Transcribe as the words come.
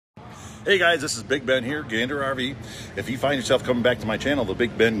Hey guys, this is Big Ben here, Gander RV. If you find yourself coming back to my channel, the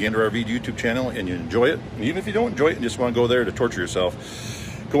Big Ben Gander RV YouTube channel, and you enjoy it, and even if you don't enjoy it and just want to go there to torture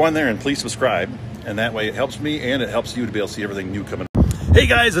yourself, go on there and please subscribe. And that way it helps me and it helps you to be able to see everything new coming up. Hey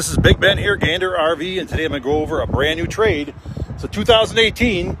guys, this is Big Ben here, Gander RV, and today I'm going to go over a brand new trade. It's a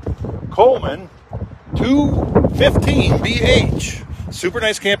 2018 Coleman 215 BH. Super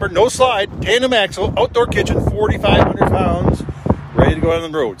nice camper, no slide, tandem axle, outdoor kitchen, 4,500 pounds. Ready to go out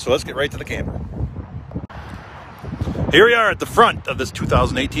on the road. So let's get right to the camper. Here we are at the front of this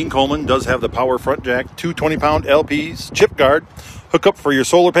 2018 Coleman. Does have the power front jack, two 20-pound LPs, chip guard, hookup for your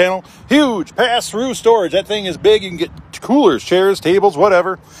solar panel, huge pass-through storage. That thing is big. You can get coolers, chairs, tables,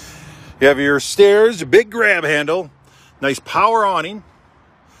 whatever. You have your stairs, big grab handle, nice power awning.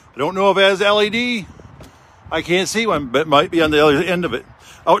 I don't know if it has LED. I can't see one, but it might be on the other end of it.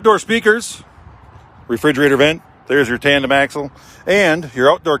 Outdoor speakers, refrigerator vent. There's your tandem axle and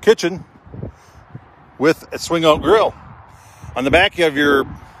your outdoor kitchen with a swing out grill. On the back, you have your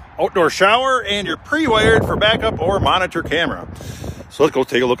outdoor shower and your pre-wired for backup or monitor camera. So let's go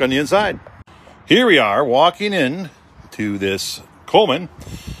take a look on the inside. Here we are walking in to this Coleman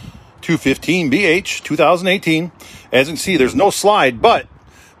 215 BH 2018. As you can see, there's no slide, but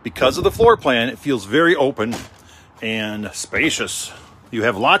because of the floor plan, it feels very open and spacious. You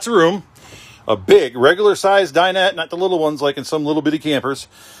have lots of room. A big, regular-sized dinette, not the little ones like in some little bitty campers.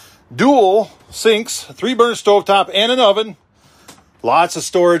 Dual sinks, 3-burner stovetop, and an oven. Lots of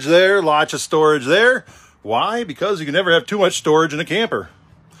storage there, lots of storage there. Why? Because you can never have too much storage in a camper.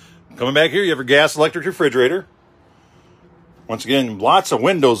 Coming back here, you have your gas electric refrigerator. Once again, lots of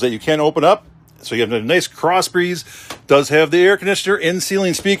windows that you can open up. So you have a nice cross breeze. Does have the air conditioner,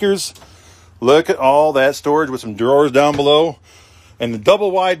 in-ceiling speakers. Look at all that storage with some drawers down below. And the double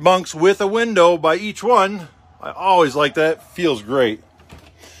wide bunks with a window by each one. I always like that. Feels great.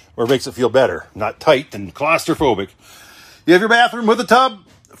 Or makes it feel better. Not tight and claustrophobic. You have your bathroom with a tub,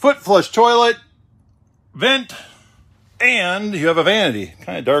 foot flush toilet, vent, and you have a vanity.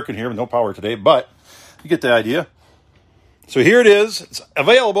 Kind of dark in here with no power today, but you get the idea. So here it is. It's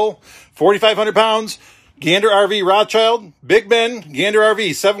available. 4,500 pounds. Gander RV Rothschild. Big Ben. Gander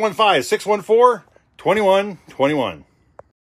RV 715-614-2121.